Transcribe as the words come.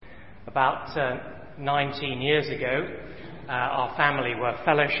About 19 years ago, our family were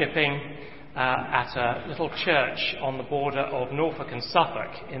fellowshipping at a little church on the border of Norfolk and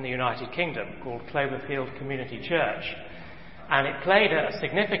Suffolk in the United Kingdom called Cloverfield Community Church. And it played a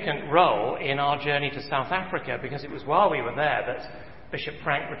significant role in our journey to South Africa, because it was while we were there that Bishop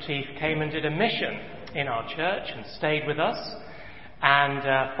Frank Retief came and did a mission in our church and stayed with us, and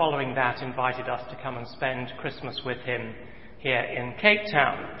following that invited us to come and spend Christmas with him here in Cape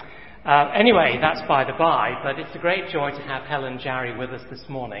Town. Anyway, that's by the by, but it's a great joy to have Helen Jarry with us this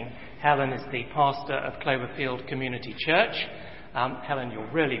morning. Helen is the pastor of Cloverfield Community Church. Helen, you're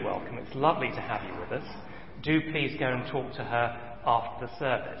really welcome. It's lovely to have you with us. Do please go and talk to her after the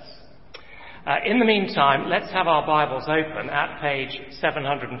service. In the meantime, let's have our Bibles open at page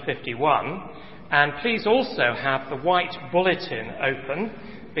 751, and please also have the white bulletin open,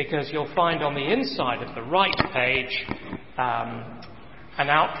 because you'll find on the inside of the right page an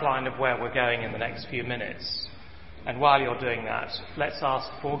outline of where we're going in the next few minutes. And while you're doing that, let's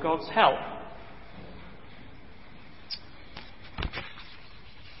ask for God's help.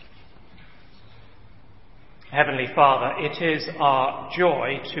 Heavenly Father, it is our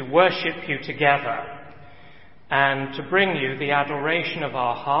joy to worship you together and to bring you the adoration of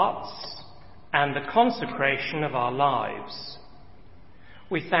our hearts and the consecration of our lives.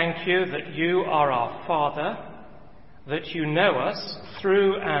 We thank you that you are our Father, that you know us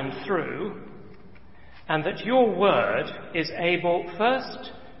through and through, and that your word is able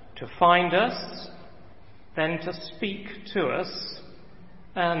first to find us, then to speak to us,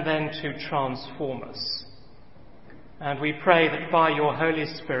 and then to transform us. And we pray that by your Holy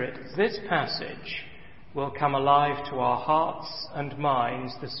Spirit, this passage will come alive to our hearts and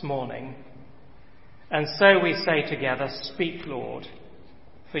minds this morning. And so we say together, speak, Lord,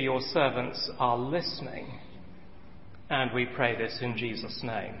 for your servants are listening. And we pray this in Jesus'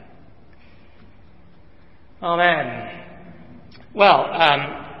 name. Amen. Well,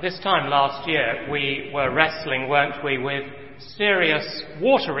 this time last year we were wrestling, weren't we, with serious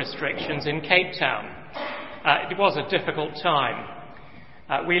water restrictions in Cape Town. It was a difficult time.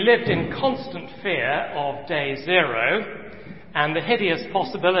 We lived in constant fear of day zero and the hideous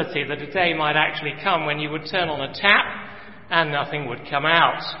possibility that a day might actually come when you would turn on a tap and nothing would come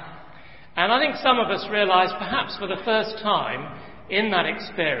out. And I think some of us realised, perhaps for the first time in that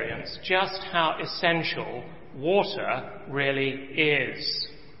experience, just how essential water really is.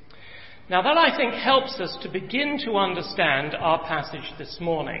 Now that, I think, helps us to begin to understand our passage this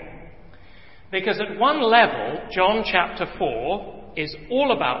morning. Because at one level, John chapter 4 is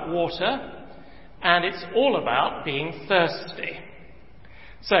all about water, and it's all about being thirsty.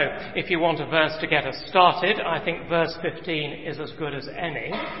 So, if you want a verse to get us started, I think verse 15 is as good as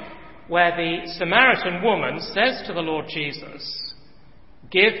any, where the Samaritan woman says to the Lord Jesus,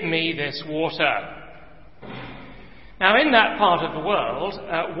 "Give me this water." Now, in that part of the world,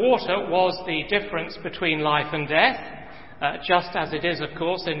 water was the difference between life and death, just as it is, of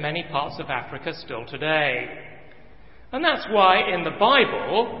course, in many parts of Africa still today. And that's why in the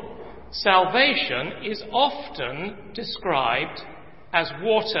Bible, salvation is often described as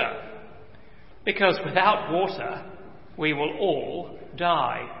water, because without water, we will all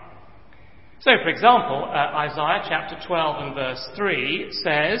die. So, for example, Isaiah chapter 12 and verse 3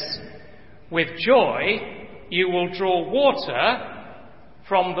 says, "With joy you will draw water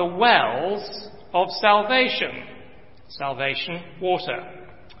from the wells of salvation." Salvation, water.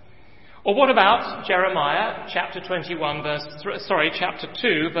 Or what about Jeremiah chapter 2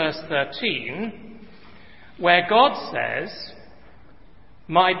 verse 13, where God says,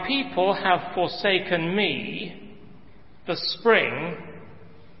 "My people have forsaken me, the spring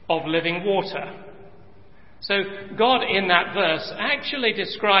of living water." So God in that verse actually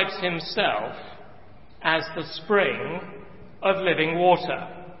describes himself as the spring of living water.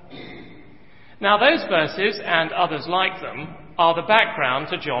 Now those verses, and others like them, are the background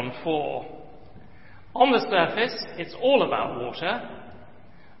to John 4. On the surface, it's all about water,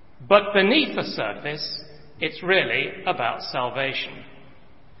 but beneath the surface, it's really about salvation.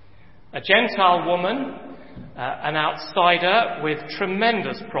 A Gentile woman, an outsider with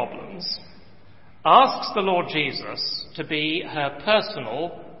tremendous problems, asks the Lord Jesus to be her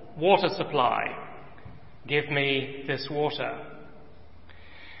personal water supply. "Give me this water."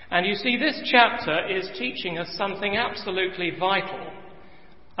 And you see, this chapter is teaching us something absolutely vital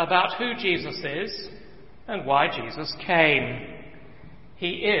about who Jesus is and why Jesus came.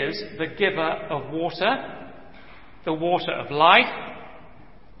 He is the giver of water, the water of life,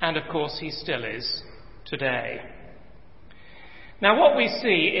 and of course he still is today. Now what we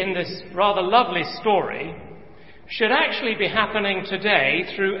see in this rather lovely story should actually be happening today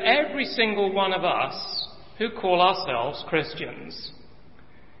through every single one of us who call ourselves Christians.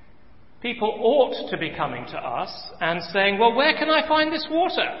 People ought to be coming to us and saying, well, where can I find this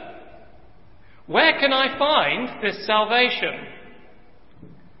water? Where can I find this salvation?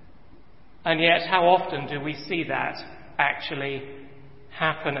 And yet, how often do we see that actually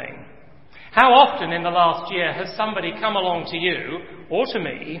happening? How often in the last year has somebody come along to you or to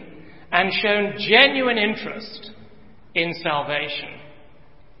me and shown genuine interest in salvation?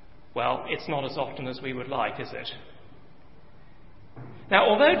 Well, it's not as often as we would like, is it? Now,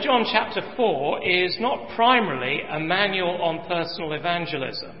 although John chapter 4 is not primarily a manual on personal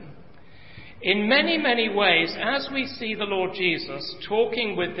evangelism, in many, many ways, as we see the Lord Jesus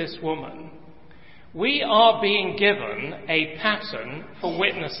talking with this woman, we are being given a pattern for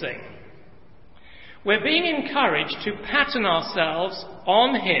witnessing. We're being encouraged to pattern ourselves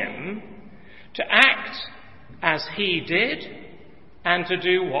on him, to act as he did, and to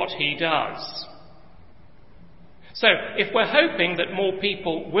do what he does. So, if we're hoping that more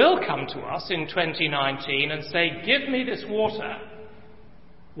people will come to us in 2019 and say, give me this water,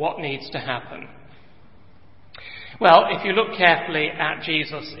 what needs to happen? Well, if you look carefully at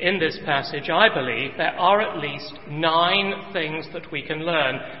Jesus in this passage, I believe there are at least 9 things that we can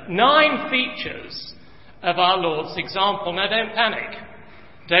learn. 9 features of our Lord's example. Now, don't panic.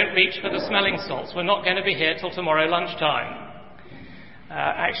 Don't reach for the smelling salts. We're not going to be here till tomorrow lunchtime.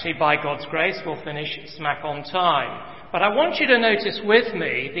 Actually, by God's grace, we'll finish smack on time. But I want you to notice with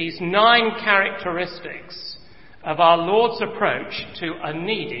me these 9 characteristics of our Lord's approach to a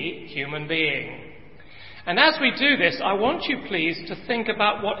needy human being. And as we do this, I want you, please, to think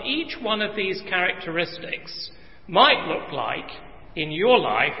about what each one of these characteristics might look like in your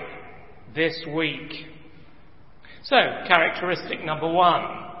life this week. So, characteristic number 1.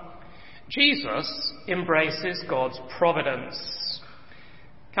 Jesus embraces God's providence.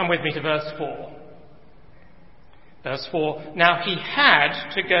 Come with me to verse 4. Verse 4, now he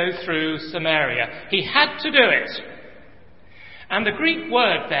had to go through Samaria. He had to do it. And the Greek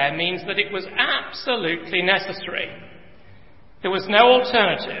word there means that it was absolutely necessary. There was no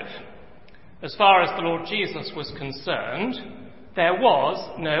alternative. As far as the Lord Jesus was concerned, there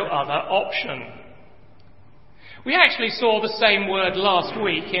was no other option. We actually saw the same word last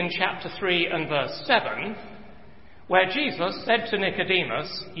week in chapter 3 and verse 7, where Jesus said to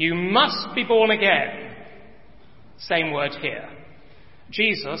Nicodemus, you must be born again. Same word here.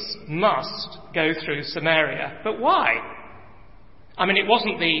 Jesus must go through Samaria. But why? I mean, it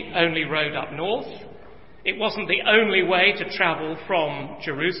wasn't the only road up north. It wasn't the only way to travel from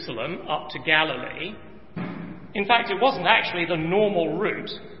Jerusalem up to Galilee. In fact, it wasn't actually the normal route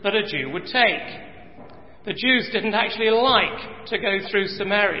that a Jew would take. The Jews didn't actually like to go through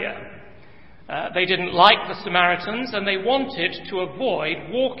Samaria. They didn't like the Samaritans, and they wanted to avoid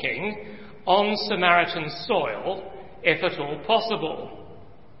walking on Samaritan soil, if at all possible.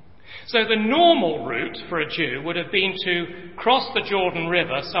 So the normal route for a Jew would have been to cross the Jordan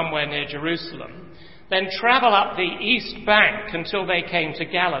River somewhere near Jerusalem, then travel up the east bank until they came to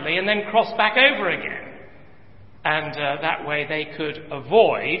Galilee, and then cross back over again. And that way they could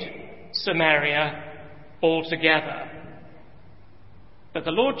avoid Samaria altogether. But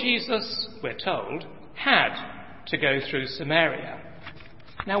the Lord Jesus, we're told, had to go through Samaria.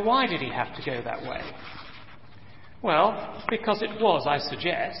 Now, why did he have to go that way? Well, because it was, I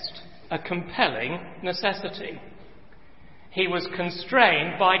suggest, a compelling necessity. He was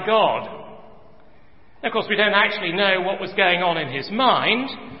constrained by God. Of course, we don't actually know what was going on in his mind.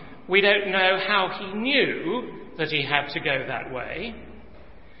 We don't know how he knew that he had to go that way.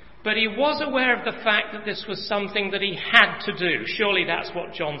 But he was aware of the fact that this was something that he had to do. Surely that's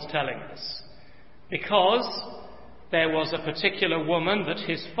what John's telling us. Because there was a particular woman that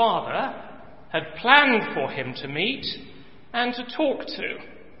his father had planned for him to meet and to talk to.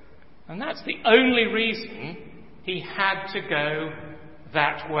 And that's the only reason he had to go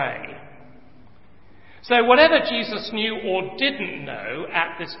that way. So whatever Jesus knew or didn't know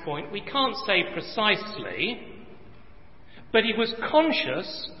at this point, we can't say precisely, but he was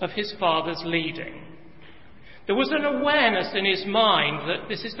conscious of his father's leading. There was an awareness in his mind that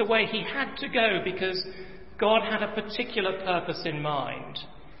this is the way he had to go because God had a particular purpose in mind.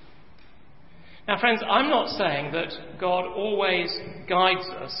 Now, friends, I'm not saying that God always guides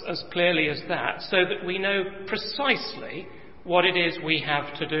us as clearly as that so that we know precisely what it is we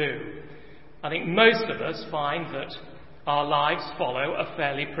have to do. I think most of us find that our lives follow a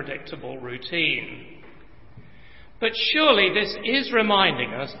fairly predictable routine. But surely this is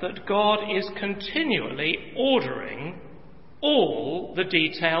reminding us that God is continually ordering all the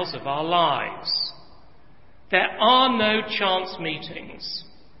details of our lives. There are no chance meetings.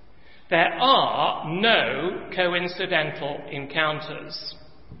 There are no coincidental encounters.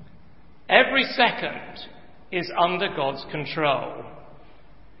 Every second is under God's control.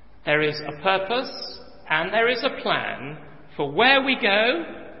 There is a purpose and there is a plan for where we go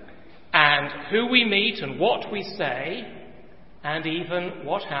and who we meet and what we say and even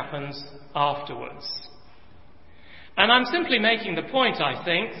what happens afterwards. And I'm simply making the point, I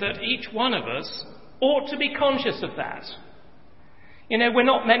think, that each one of us ought to be conscious of that. You know, we're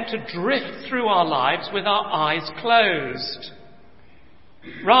not meant to drift through our lives with our eyes closed.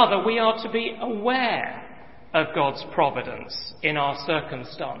 Rather, we are to be aware of God's providence in our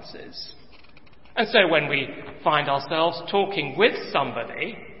circumstances. And so when we find ourselves talking with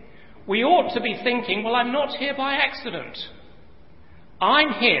somebody, we ought to be thinking, well, I'm not here by accident.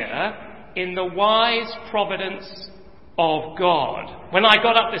 I'm here in the wise providence of God. When I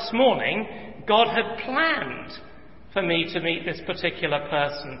got up this morning, God had planned for me to meet this particular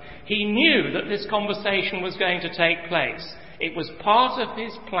person. He knew that this conversation was going to take place. It was part of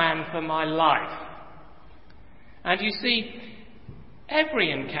his plan for my life. And you see,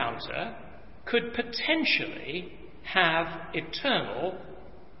 every encounter could potentially have eternal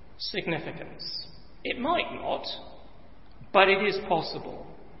significance. It might not, but it is possible.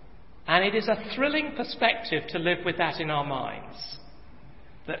 And it is a thrilling perspective to live with that in our minds.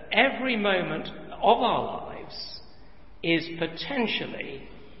 That every moment of our lives is potentially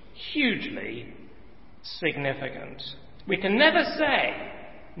hugely significant. We can never say,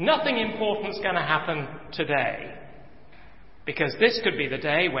 nothing important is going to happen today. Because this could be the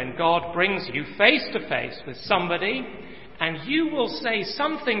day when God brings you face to face with somebody and you will say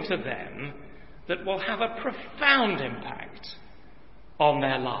something to them that will have a profound impact on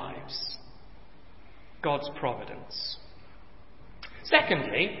their lives. God's providence.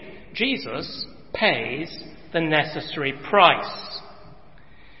 Secondly, Jesus pays the necessary price.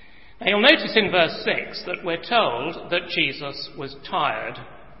 Now you'll notice in verse 6 that we're told that Jesus was tired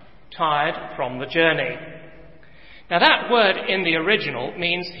from the journey. Now that word in the original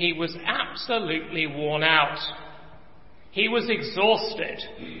means he was absolutely worn out. He was exhausted.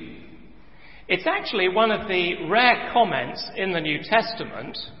 It's actually one of the rare comments in the New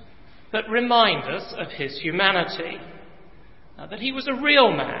Testament that remind us of his humanity. That he was a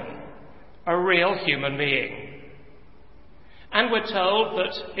real man, a real human being. And we're told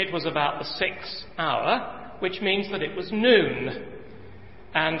that it was about the 6th hour, which means that it was noon.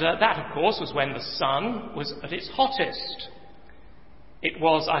 And that, of course, was when the sun was at its hottest. It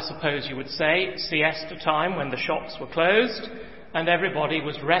was, I suppose you would say, siesta time when the shops were closed and everybody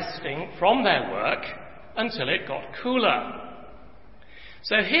was resting from their work until it got cooler.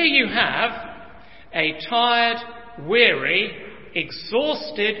 So here you have a tired, weary,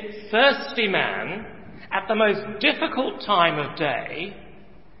 exhausted, thirsty man at the most difficult time of day,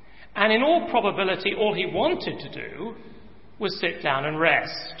 and in all probability all he wanted to do was sit down and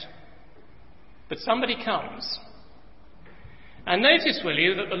rest. But somebody comes. And notice, will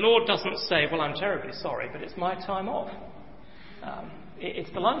you, that the Lord doesn't say, well, I'm terribly sorry, but it's my time off.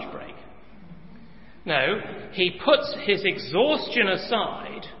 It's the lunch break. No, he puts his exhaustion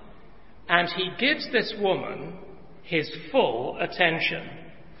aside and he gives this woman his full attention.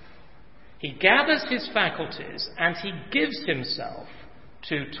 He gathers his faculties and he gives himself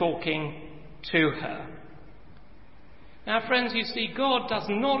to talking to her. Now, friends, you see, God does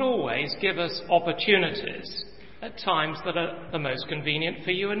not always give us opportunities at times that are the most convenient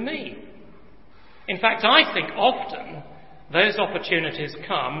for you and me. In fact, I think often those opportunities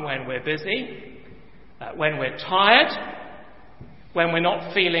come when we're busy, when we're tired, when we're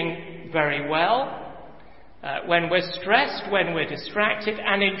not feeling very well, when we're stressed, when we're distracted,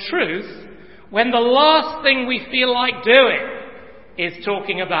 and in truth, when the last thing we feel like doing is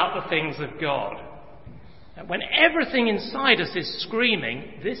talking about the things of God. When everything inside us is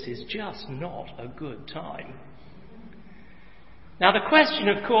screaming, this is just not a good time. Now the question,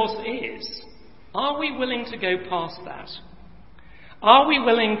 of course, is, are we willing to go past that? Are we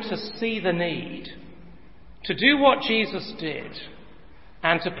willing to see the need, to do what Jesus did,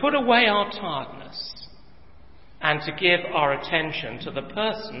 and to put away our tiredness, and to give our attention to the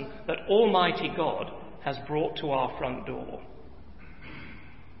person that Almighty God has brought to our front door?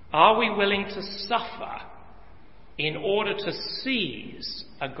 Are we willing to suffer in order to seize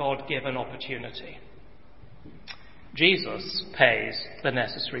a God-given opportunity? Jesus pays the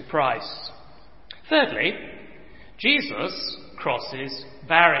necessary price. Thirdly, Jesus crosses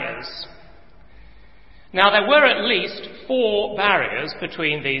barriers. Now, there were at least 4 barriers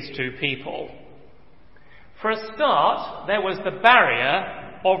between these two people. For a start, there was the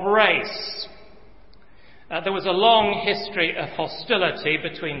barrier of race. There was a long history of hostility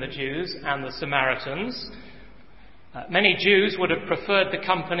between the Jews and the Samaritans. Many Jews would have preferred the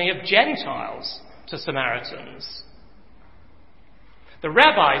company of Gentiles to Samaritans. The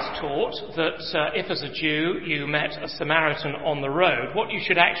rabbis taught that if as a Jew you met a Samaritan on the road, what you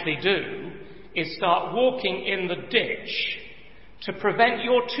should actually do is start walking in the ditch to prevent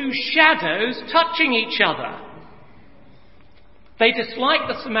your two shadows touching each other. They disliked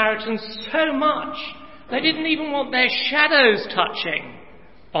the Samaritans so much, they didn't even want their shadows touching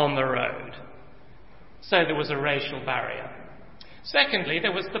on the road. So there was a racial barrier. Secondly,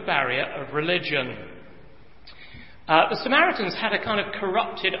 there was the barrier of religion. The Samaritans had a kind of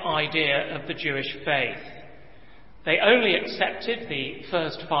corrupted idea of the Jewish faith. They only accepted the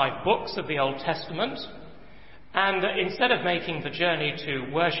first 5 books of the Old Testament, and instead of making the journey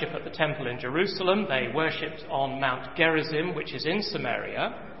to worship at the temple in Jerusalem, they worshipped on Mount Gerizim, which is in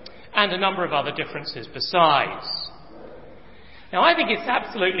Samaria, and a number of other differences besides. Now, I think it's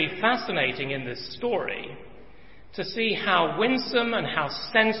absolutely fascinating in this story to see how winsome and how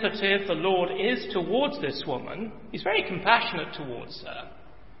sensitive the Lord is towards this woman. He's very compassionate towards her.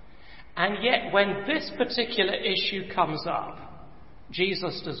 And yet, when this particular issue comes up,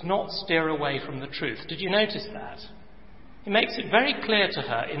 Jesus does not steer away from the truth. Did you notice that? He makes it very clear to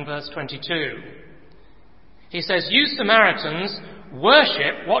her in verse 22. He says, "You Samaritans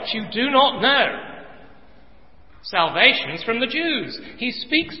worship what you do not know. Salvation's from the Jews." He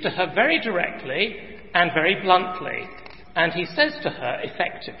speaks to her very directly and very bluntly. And he says to her,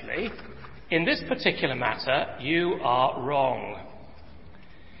 effectively, in this particular matter, you are wrong.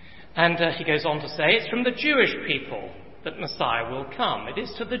 And he goes on to say, it's from the Jewish people that Messiah will come. It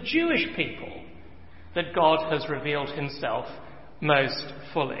is to the Jewish people that God has revealed himself most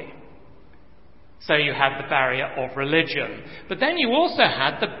fully. So you had the barrier of religion. But then you also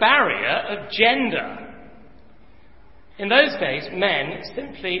had the barrier of gender. In those days, men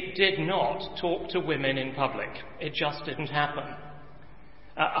simply did not talk to women in public. It just didn't happen.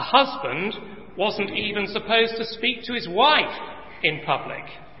 A husband wasn't even supposed to speak to his wife in public.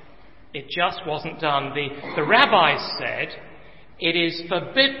 It just wasn't done. The rabbis said it is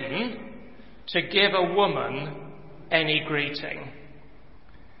forbidden to give a woman any greeting.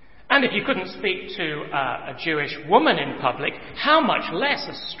 And if you couldn't speak to a Jewish woman in public, how much less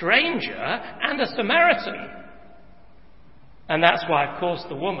a stranger and a Samaritan? And that's why, of course,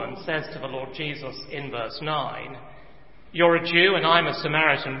 the woman says to the Lord Jesus in verse 9, "You're a Jew and I'm a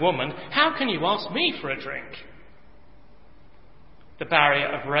Samaritan woman. How can you ask me for a drink?" The barrier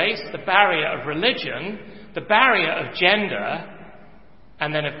of race, the barrier of religion, the barrier of gender,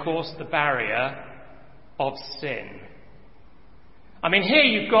 and then, of course, the barrier of sin. I mean, here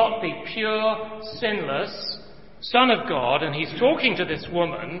you've got the pure, sinless Son of God, and he's talking to this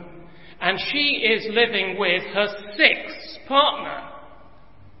woman, and she is living with her 6th partner.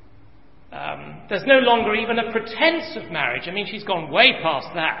 There's no longer even a pretense of marriage. I mean, she's gone way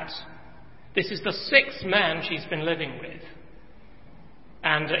past that. This is the 6th man she's been living with.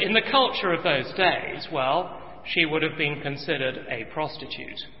 And in the culture of those days, well, she would have been considered a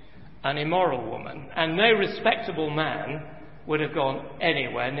prostitute, an immoral woman, and no respectable man would have gone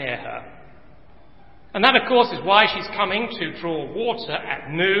anywhere near her. And that, of course, is why she's coming to draw water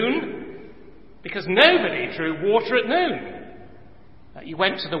at noon, because nobody drew water at noon. You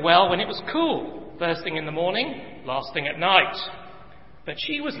went to the well when it was cool, first thing in the morning, last thing at night. But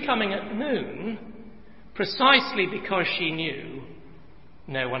she was coming at noon precisely because she knew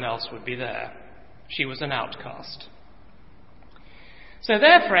no one else would be there. She was an outcast. So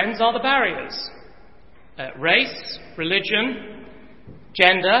there, friends, are the barriers. Race, religion,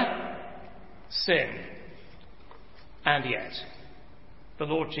 gender, sin. And yet, the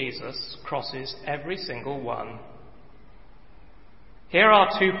Lord Jesus crosses every single one. Here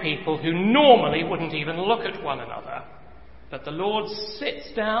are 2 people who normally wouldn't even look at one another, but the Lord sits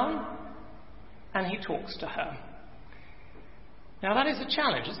down and he talks to her. Now that is a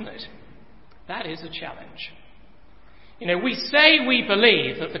challenge, isn't it? That is a challenge. You know, we say we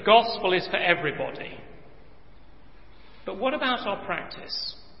believe that the gospel is for everybody. But what about our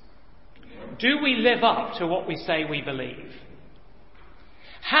practice? Do we live up to what we say we believe?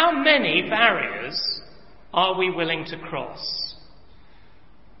 How many barriers are we willing to cross?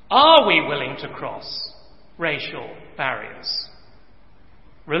 Are we willing to cross racial barriers,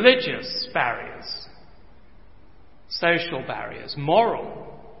 religious barriers, social barriers,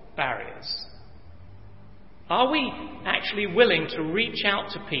 moral barriers? Are we actually willing to reach out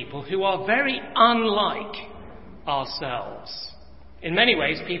to people who are very unlike ourselves? In many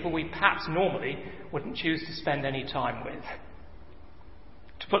ways, people we perhaps normally wouldn't choose to spend any time with.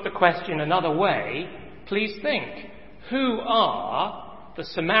 To put the question another way, please think, who are the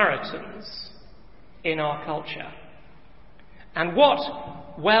Samaritans in our culture? And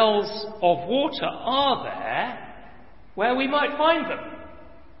what wells of water are there where we might find them?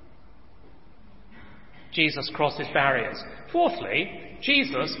 Jesus crosses barriers. Fourthly,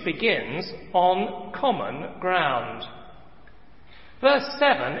 Jesus begins on common ground. Verse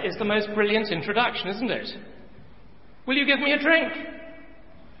 7 is the most brilliant introduction, isn't it? Will you give me a drink?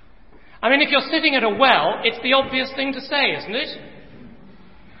 I mean, if you're sitting at a well, it's the obvious thing to say, isn't it?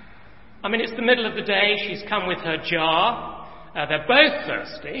 I mean, it's the middle of the day, she's come with her jar, they're both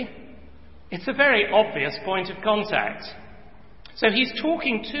thirsty. It's a very obvious point of contact. So he's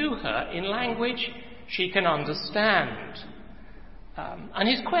talking to her in language she can understand. And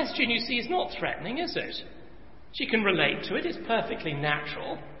his question, you see, is not threatening, is it? She can relate to it, it's perfectly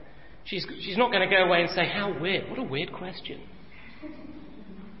natural. She's not going to go away and say, how weird, what a weird question.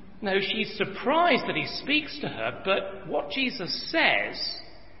 No, she's surprised that he speaks to her, but what Jesus says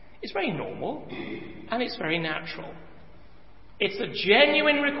is very normal and it's very natural. It's a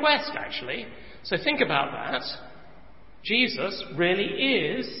genuine request, actually. So think about that. Jesus really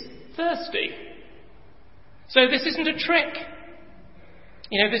is thirsty. So this isn't a trick.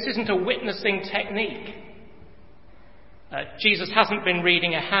 This isn't a witnessing technique. Jesus hasn't been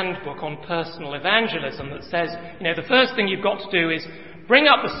reading a handbook on personal evangelism that says, the first thing you've got to do is bring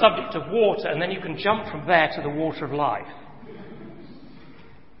up the subject of water and then you can jump from there to the water of life.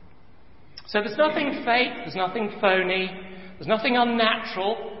 So there's nothing fake, there's nothing phony, there's nothing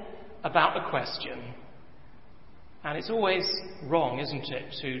unnatural about the question. And it's always wrong, isn't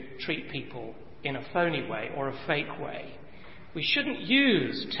it, to treat people in a phony way or a fake way. We shouldn't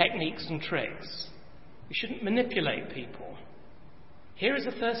use techniques and tricks. We shouldn't manipulate people. Here is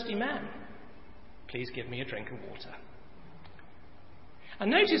a thirsty man. Please give me a drink of water.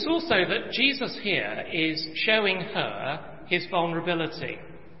 And notice also that Jesus here is showing her his vulnerability,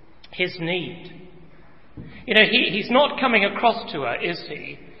 his need. He's not coming across to her, is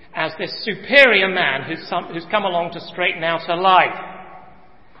he, as this superior man who's come along to straighten out her life.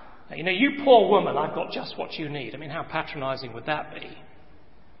 You poor woman, I've got just what you need. I mean, how patronising would that be?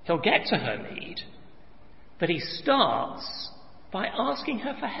 He'll get to her need, but he starts by asking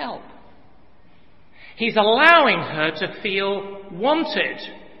her for help. He's allowing her to feel wanted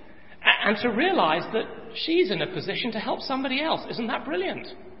and to realise that she's in a position to help somebody else. Isn't that brilliant?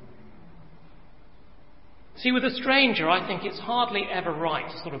 See, with a stranger, I think it's hardly ever right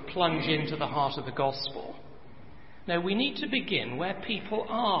to sort of plunge into the heart of the gospel. No, we need to begin where people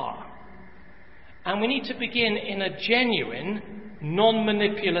are. And we need to begin in a genuine,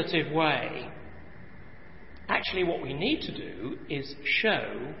 non-manipulative way. Actually, what we need to do is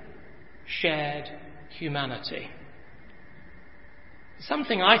show shared humanity.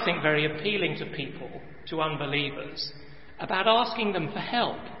 Something I think very appealing to people, to unbelievers, about asking them for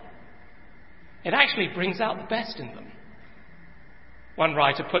help. It actually brings out the best in them. One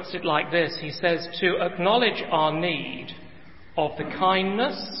writer puts it like this. He says, to acknowledge our need of the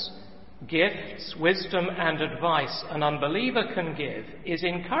kindness, gifts, wisdom and advice an unbeliever can give is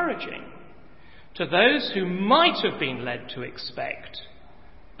encouraging to those who might have been led to expect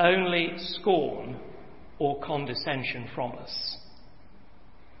only scorn or condescension from us.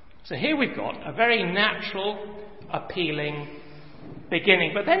 So here we've got a very natural, appealing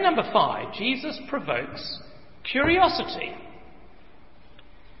beginning. But then number 5, Jesus provokes curiosity.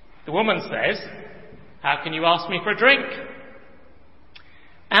 The woman says, how can you ask me for a drink?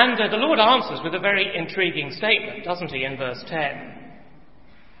 And the Lord answers with a very intriguing statement, doesn't he, in verse 10?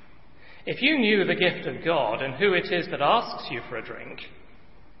 If you knew the gift of God and who it is that asks you for a drink,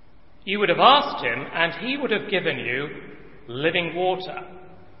 you would have asked him and he would have given you living water.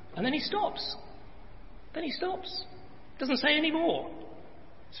 And then he stops. Doesn't say any more.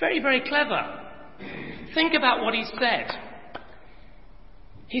 It's very, very clever. Think about what he said.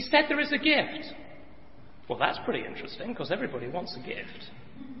 He said there is a gift. Well, that's pretty interesting because everybody wants a gift.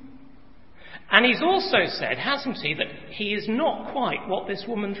 And he's also said, hasn't he, that he is not quite what this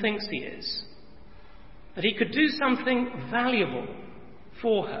woman thinks he is. That he could do something valuable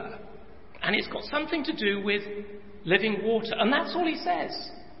for her. And it's got something to do with living water. And that's all he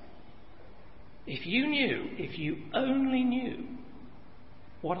says. If you only knew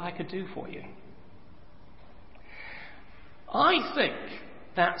what I could do for you. I think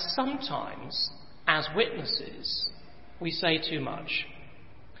that sometimes, as witnesses, we say too much.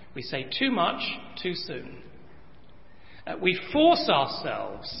 We say too much too soon. We force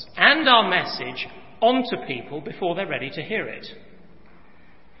ourselves and our message onto people before they're ready to hear it.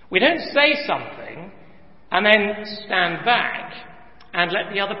 We don't say something and then stand back and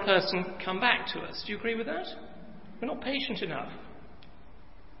let the other person come back to us. Do you agree with that? We're not patient enough.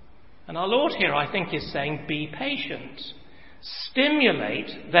 And our Lord here, I think, is saying, be patient.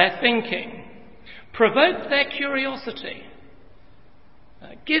 Stimulate their thinking. Provoke their curiosity.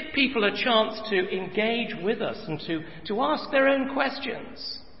 Give people a chance to engage with us and to ask their own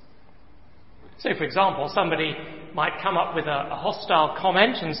questions. So, for example, somebody might come up with a hostile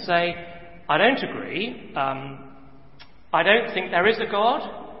comment and say, I don't agree. I don't think there is a God,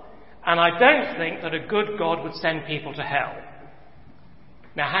 and I don't think that a good God would send people to hell.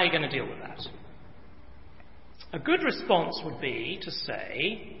 Now, how are you going to deal with that? A good response would be to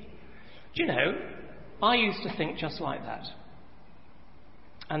say, do you know, I used to think just like that.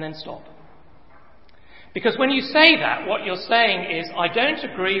 And then stop. Because when you say that, what you're saying is, I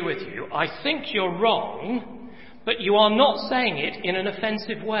don't agree with you, I think you're wrong, but you are not saying it in an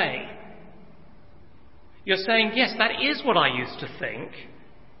offensive way. You're saying, yes, that is what I used to think,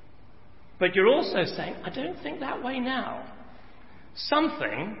 but you're also saying, I don't think that way now.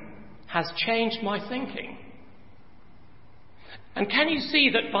 Something has changed my thinking. And can you see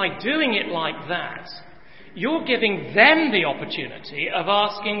that by doing it like that, you're giving them the opportunity of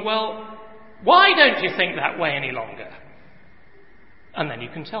asking, well, why don't you think that way any longer? And then you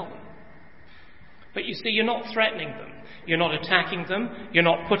can tell them. But you see, you're not threatening them. You're not attacking them. You're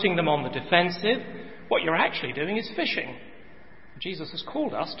not putting them on the defensive. What you're actually doing is fishing. Jesus has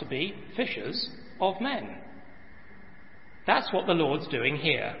called us to be fishers of men. That's what the Lord's doing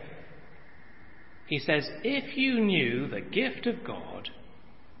here. He says, if you knew the gift of God,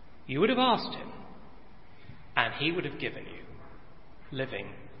 you would have asked him, and he would have given you living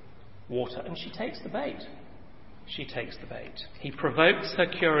water. And she takes the bait. She takes the bait. He provokes her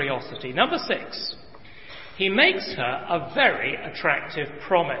curiosity. Number 6, he makes her a very attractive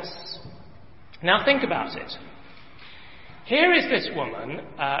promise. Now think about it. Here is this woman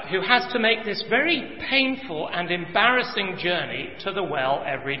who has to make this very painful and embarrassing journey to the well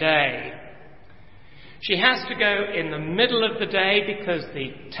every day. She has to go in the middle of the day because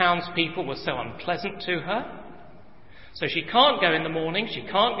the townspeople were so unpleasant to her. So she can't go in the morning, she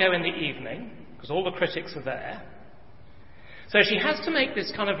can't go in the evening, because all the critics are there. So she has to make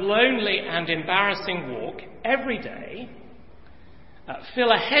this kind of lonely and embarrassing walk every day,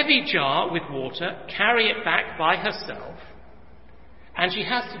 fill a heavy jar with water, carry it back by herself, and she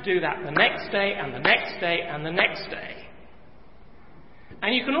has to do that the next day and the next day and the next day.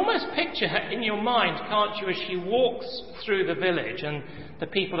 And you can almost picture her in your mind, can't you, as she walks through the village and the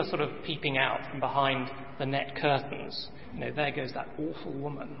people are sort of peeping out from behind the net curtains. You know, there goes that awful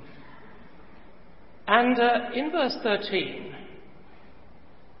woman. And in verse 13,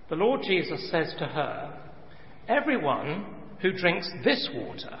 the Lord Jesus says to her, everyone who drinks this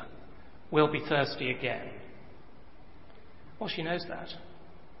water will be thirsty again. Well, she knows that.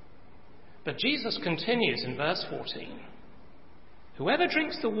 But Jesus continues in verse 14. Whoever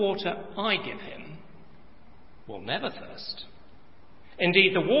drinks the water I give him will never thirst.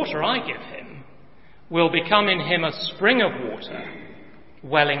 Indeed, the water I give him will become in him a spring of water,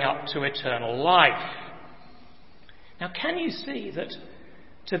 welling up to eternal life. Now, can you see that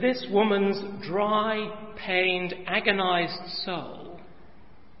to this woman's dry, pained, agonized soul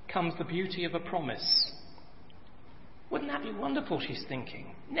comes the beauty of a promise? Wouldn't that be wonderful, she's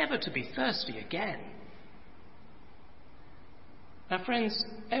thinking, never to be thirsty again. Now, friends,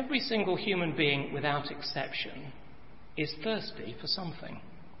 every single human being without exception is thirsty for something.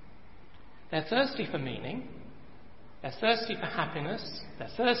 They're thirsty for meaning. They're thirsty for happiness. They're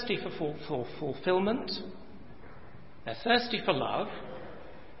thirsty for fulfillment. They're thirsty for love.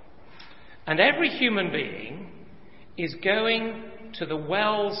 And every human being is going to the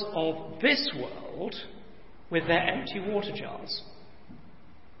wells of this world with their empty water jars.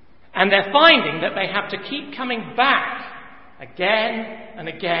 And they're finding that they have to keep coming back again and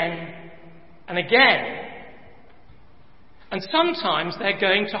again and again. And sometimes they're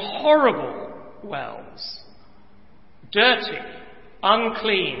going to horrible wells, dirty,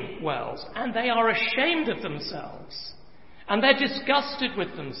 unclean wells, and they are ashamed of themselves, and they're disgusted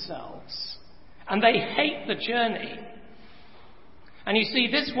with themselves, and they hate the journey. And you see,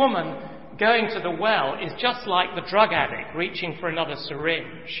 this woman going to the well is just like the drug addict reaching for another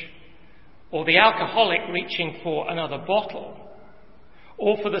syringe, or the alcoholic reaching for another bottle,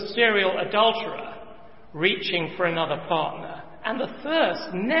 or for the serial adulterer reaching for another partner. And the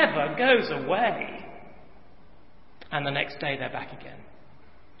thirst never goes away. And the next day they're back again.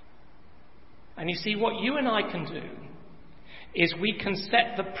 And you see, what you and I can do is we can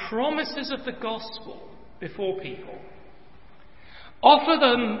set the promises of the gospel before people. Offer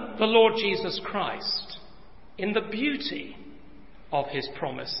them the Lord Jesus Christ in the beauty of his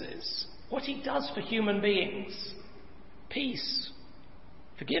promises, what he does for human beings: peace,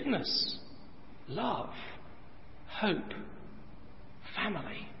 forgiveness, love, hope,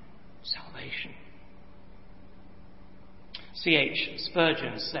 family, salvation. C.H.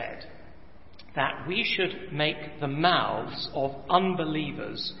 Spurgeon said that we should make the mouths of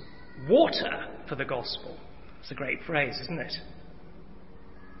unbelievers water for the gospel. It's a great phrase, isn't it?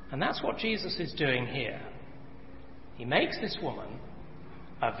 And that's what Jesus is doing here. He makes this woman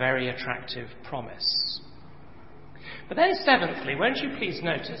a very attractive promise. But then seventhly, won't you please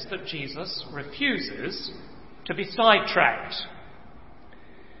notice that Jesus refuses to be sidetracked.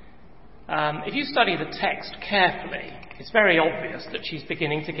 If you study the text carefully, it's very obvious that she's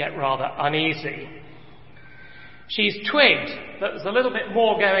beginning to get rather uneasy. She's twigged that there's a little bit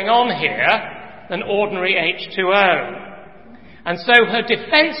more going on here than ordinary H2O. And so her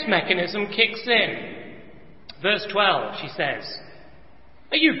defense mechanism kicks in. Verse 12, she says,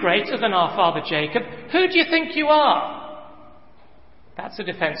 "Are you greater than our father Jacob? Who do you think you are?" That's a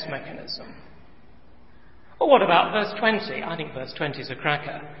defense mechanism. Or what about verse 20? I think verse 20 is a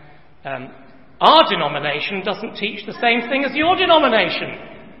cracker. Our denomination doesn't teach the same thing as your denomination.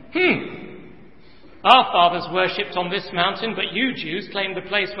 Our fathers worshipped on this mountain, but you Jews claim the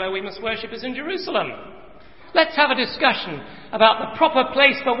place where we must worship is in Jerusalem. Let's have a discussion about the proper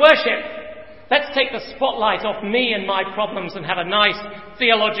place for worship. Let's take the spotlight off me and my problems and have a nice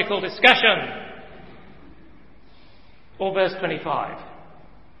theological discussion. Or verse 25.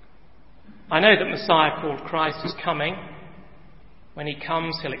 I know that Messiah called Christ is coming. When he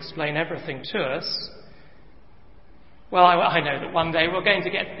comes, he'll explain everything to us. Well, I know that one day we're going to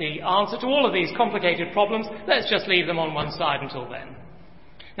get the answer to all of these complicated problems. Let's just leave them on one side until then.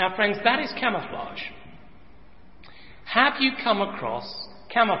 Now, friends, that is camouflage. Have you come across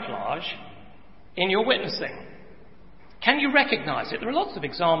camouflage in your witnessing? Can you recognize it? There are lots of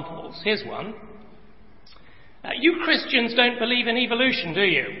examples. Here's one. You Christians don't believe in evolution, do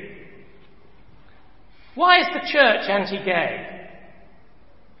you? Why is the church anti-gay?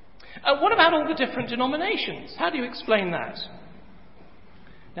 What about all the different denominations? How do you explain that?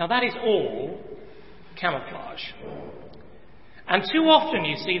 Now, that is all camouflage. And too often,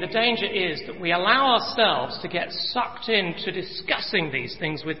 you see, the danger is that we allow ourselves to get sucked into discussing these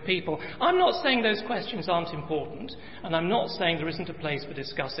things with people. I'm not saying those questions aren't important, and I'm not saying there isn't a place for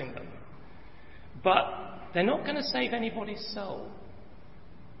discussing them. But they're not going to save anybody's soul.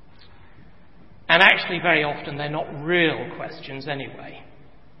 And actually, very often, they're not real questions anyway.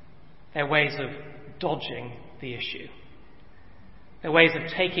 They're ways of dodging the issue. They're ways of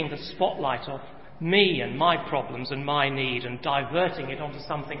taking the spotlight off me and my problems and my need and diverting it onto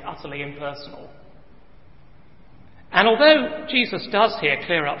something utterly impersonal. And although Jesus does here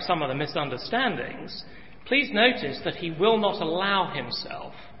clear up some of the misunderstandings, please notice that he will not allow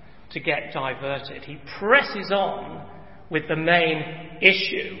himself to get diverted. He presses on with the main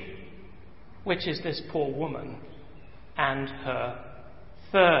issue, which is this poor woman and her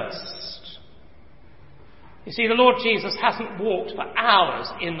thirst. You see, the Lord Jesus hasn't walked for hours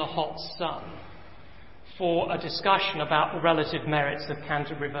in the hot sun for a discussion about the relative merits of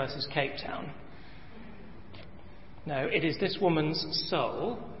Canterbury versus Cape Town. No, it is this woman's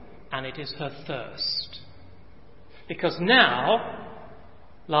soul and it is her thirst. Because now,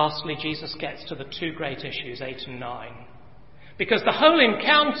 lastly, Jesus gets to the two great issues, 8 and 9. Because the whole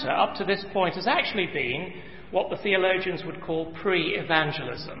encounter up to this point has actually been what the theologians would call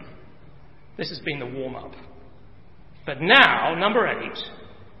pre-evangelism. This has been the warm-up. But now, number 8,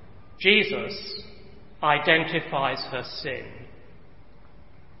 Jesus identifies her sin.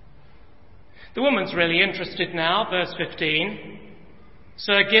 The woman's really interested now, verse 15.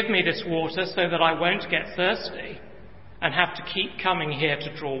 Sir, give me this water so that I won't get thirsty and have to keep coming here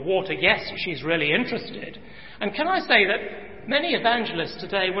to draw water. Yes, she's really interested. And can I say that many evangelists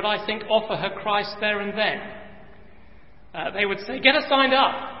today would, I think, offer her Christ there and then. They would say, get her signed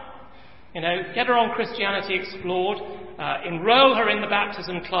up. Get her on Christianity Explored. Enroll her in the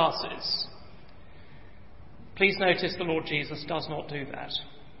baptism classes. Please notice the Lord Jesus does not do that.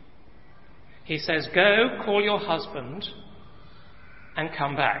 He says, go, call your husband, and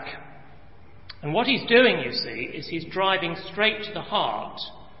come back. And what he's doing, you see, is he's driving straight to the heart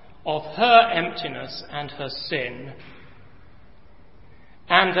of her emptiness and her sin.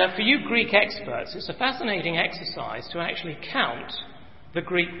 And for you Greek experts, it's a fascinating exercise to actually count the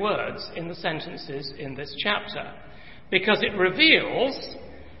Greek words in the sentences in this chapter, because it reveals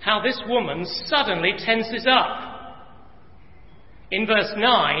how this woman suddenly tenses up. In verse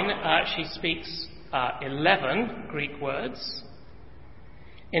 9, she speaks 11 Greek words.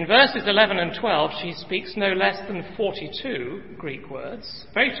 In verses 11 and 12, she speaks no less than 42 Greek words.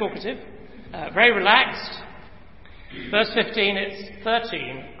 Very talkative, very relaxed. Verse 15, it's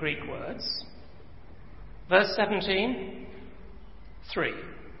 13 Greek words. Verse 17, 3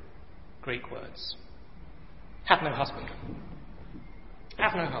 Greek words. Have no husband.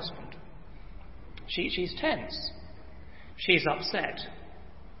 Have no husband. She's tense. She's upset.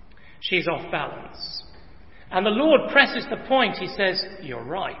 She's off balance. And the Lord presses the point. He says, you're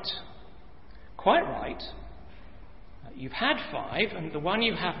right. Quite right. You've had 5, and the one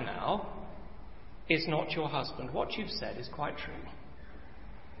you have now is not your husband. What you've said is quite true.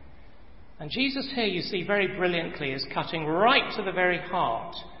 And Jesus here, you see, very brilliantly is cutting right to the very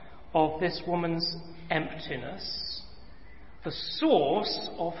heart of this woman's emptiness, the source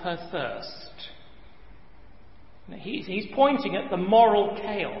of her thirst. He's pointing at the moral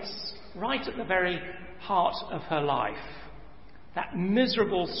chaos right at the very heart of her life, that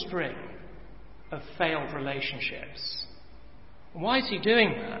miserable string of failed relationships. Why is he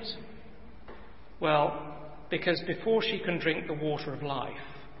doing that? Well, because before she can drink the water of life,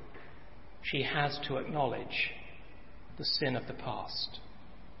 she has to acknowledge the sin of the past.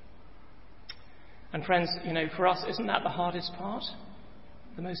 And friends, for us, isn't that the hardest part?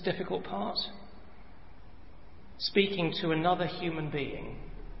 The most difficult part? Speaking to another human being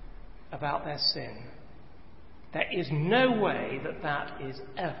about their sin. There is no way that is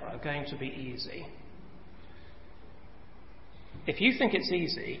ever going to be easy. If you think it's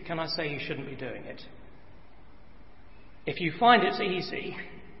easy, can I say you shouldn't be doing it? If you find it's easy,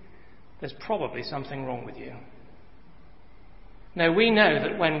 there's probably something wrong with you. No, we know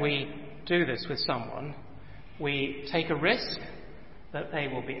that when we do this with someone, we take a risk that they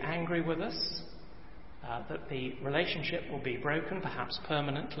will be angry with us, that the relationship will be broken, perhaps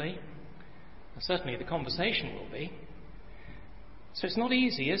permanently. Certainly the conversation will be. So it's not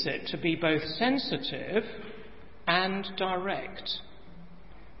easy, is it, to be both sensitive and direct.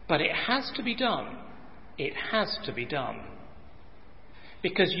 But it has to be done. It has to be done.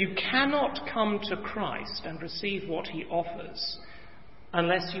 Because you cannot come to Christ and receive what he offers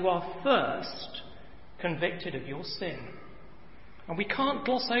unless you are first convicted of your sin. And we can't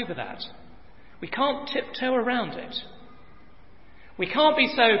gloss over that. We can't tiptoe around it. We can't be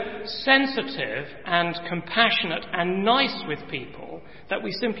so sensitive and compassionate and nice with people that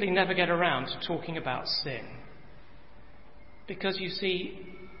we simply never get around to talking about sin. Because you see,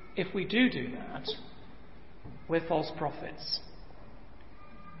 if we do that, we're false prophets.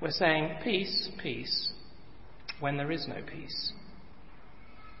 We're saying peace, peace, when there is no peace.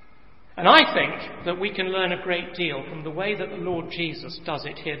 And I think that we can learn a great deal from the way that the Lord Jesus does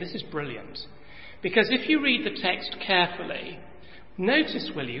it here. This is brilliant. Because if you read the text carefully, notice,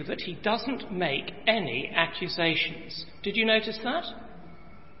 will you, that he doesn't make any accusations. Did you notice that?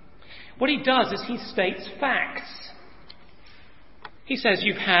 What he does is he states facts. He says,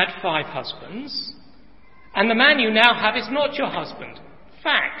 you've had 5 husbands, and the man you now have is not your husband.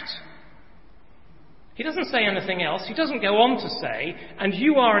 Fact. He doesn't say anything else. He doesn't go on to say, and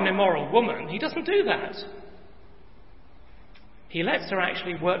you are an immoral woman. He doesn't do that. He lets her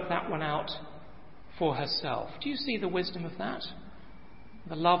actually work that one out for herself. Do you see the wisdom of that?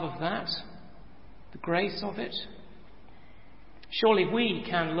 The love of that? The grace of it? Surely we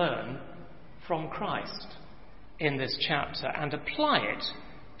can learn from Christ in this chapter and apply it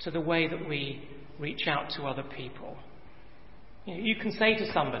to the way that we reach out to other people. You can say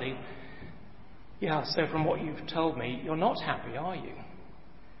to somebody, yeah, so from what you've told me, you're not happy, are you?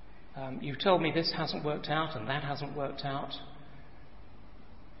 You've told me this hasn't worked out and that hasn't worked out.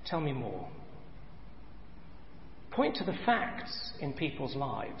 Tell me more. Point to the facts in people's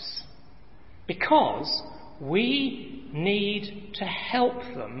lives. Because we need to help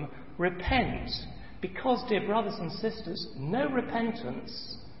them repent. Because, dear brothers and sisters, no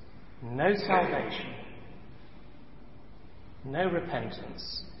repentance, no salvation. No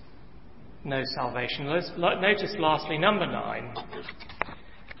repentance, no salvation. Notice lastly, number 9,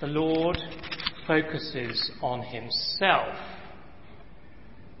 the Lord focuses on himself.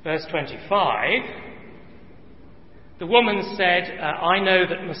 Verse 25, the woman said, I know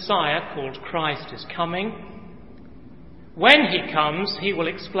that Messiah, called Christ, is coming. When he comes, he will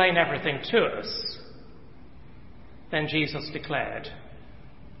explain everything to us. Then Jesus declared,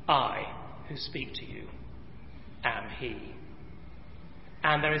 I who speak to you am he.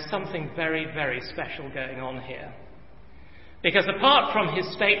 And there is something very, very special going on here. Because apart from his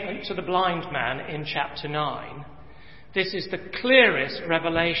statement to the blind man in chapter 9, this is the clearest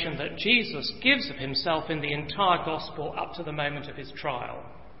revelation that Jesus gives of himself in the entire gospel up to the moment of his trial.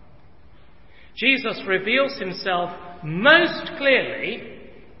 Jesus reveals himself most clearly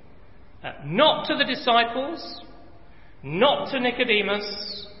Not to the disciples, not to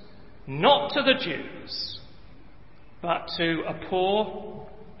Nicodemus, not to the Jews, but to a poor,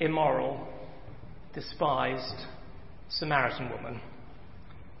 immoral, despised Samaritan woman.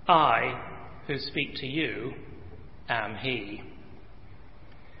 I, who speak to you, am he.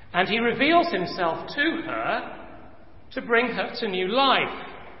 And he reveals himself to her to bring her to new life.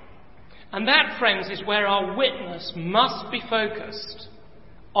 And that, friends, is where our witness must be focused,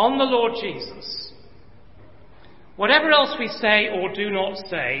 on the Lord Jesus. Whatever else we say or do not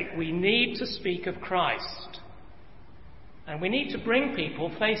say, we need to speak of Christ. And we need to bring people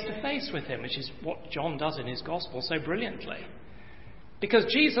face to face with him, which is what John does in his gospel so brilliantly. Because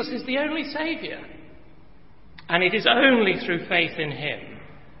Jesus is the only Saviour. And it is only through faith in him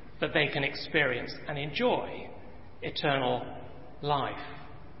that they can experience and enjoy eternal life.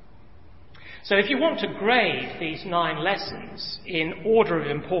 So if you want to grade these 9 lessons in order of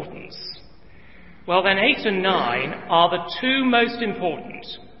importance, well then 8 and 9 are the 2 most important.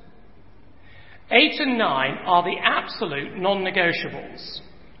 8 and 9 are the absolute non-negotiables.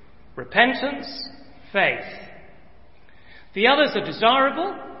 Repentance, faith. The others are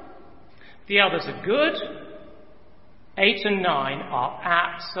desirable. The others are good. 8 and 9 are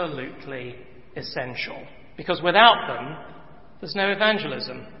absolutely essential, because without them, there's no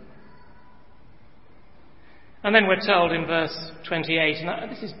evangelism. And then we're told in verse 28,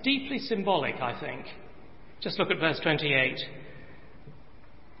 and this is deeply symbolic, I think. Just look at verse 28.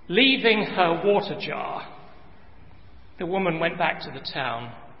 Leaving her water jar, the woman went back to the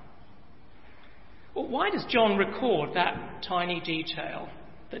town. Well, why does John record that tiny detail,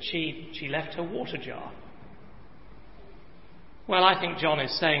 that she left her water jar? Well, I think John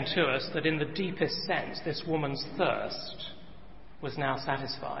is saying to us that in the deepest sense, this woman's thirst was now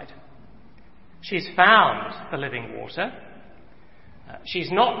satisfied. She's found the living water.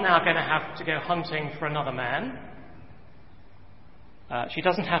 She's not now going to have to go hunting for another man. She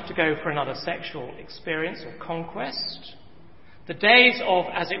doesn't have to go for another sexual experience or conquest. The days of,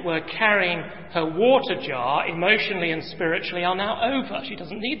 as it were, carrying her water jar emotionally and spiritually are now over. She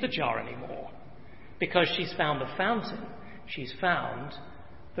doesn't need the jar anymore because she's found the fountain. She's found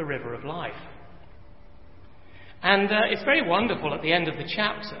the river of life. And it's very wonderful at the end of the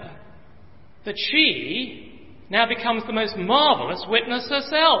chapter that she now becomes the most marvellous witness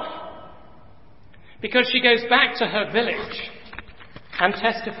herself, because she goes back to her village and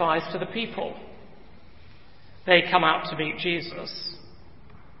testifies to the people. They come out to meet Jesus.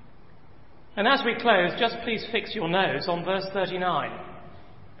 And as we close, just please fix your nose on verse 39.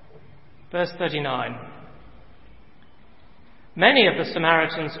 Verse 39. Many of the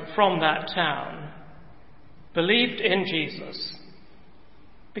Samaritans from that town believed in Jesus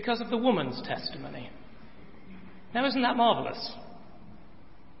because of the woman's testimony. Now, isn't that marvellous?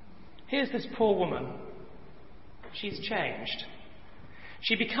 Here's this poor woman. She's changed.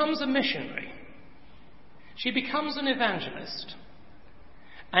 She becomes a missionary. She becomes an evangelist.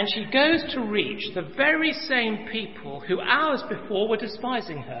 And she goes to reach the very same people who hours before were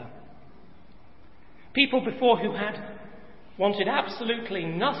despising her. People before who had wanted absolutely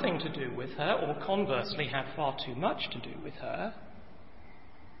nothing to do with her, or conversely had far too much to do with her.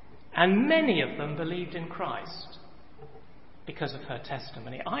 And many of them believed in Christ because of her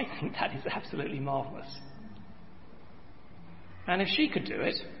testimony. I think that is absolutely marvellous. And if she could do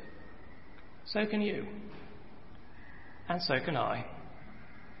it, so can you. And so can I.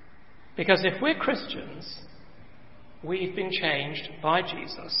 Because if we're Christians, we've been changed by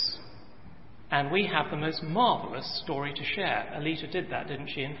Jesus. And we have the most marvellous story to share. Alita did that, didn't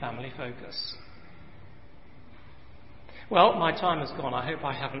she, in Family Focus? Well, my time has gone. I hope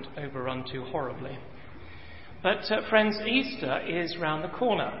I haven't overrun too horribly. But, friends, Easter is round the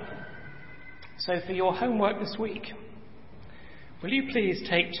corner. So for your homework this week, will you please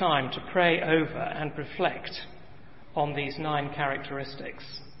take time to pray over and reflect on these 9 characteristics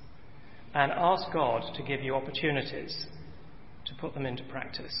and ask God to give you opportunities to put them into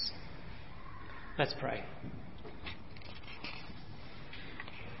practice. Let's pray.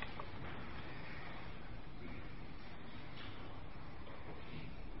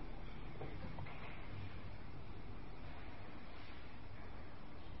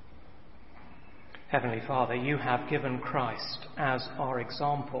 Heavenly Father, you have given Christ as our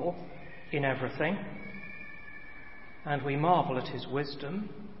example in everything, and we marvel at his wisdom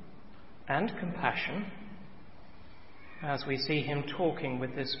and compassion as we see him talking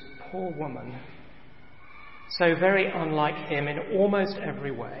with this poor woman, so very unlike him in almost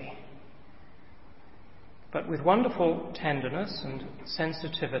every way, but with wonderful tenderness and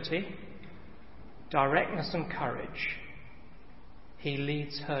sensitivity, directness and courage. he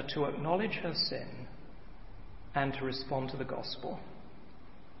leads her to acknowledge her sin and to respond to the gospel.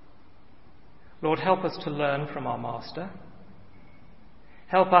 Lord, help us to learn from our Master.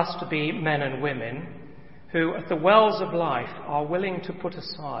 Help us to be men and women who, at the wells of life, are willing to put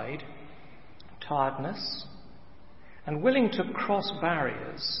aside tiredness and willing to cross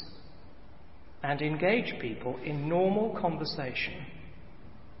barriers and engage people in normal conversation,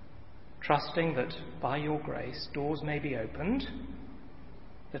 trusting that by your grace doors may be opened,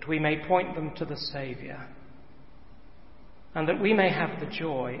 that we may point them to the Saviour, and that we may have the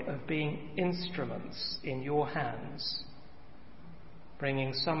joy of being instruments in your hands,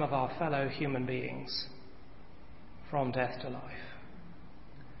 bringing some of our fellow human beings from death to life.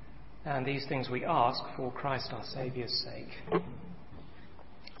 And these things we ask for Christ our Saviour's sake.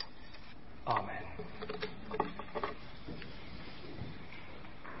 Amen.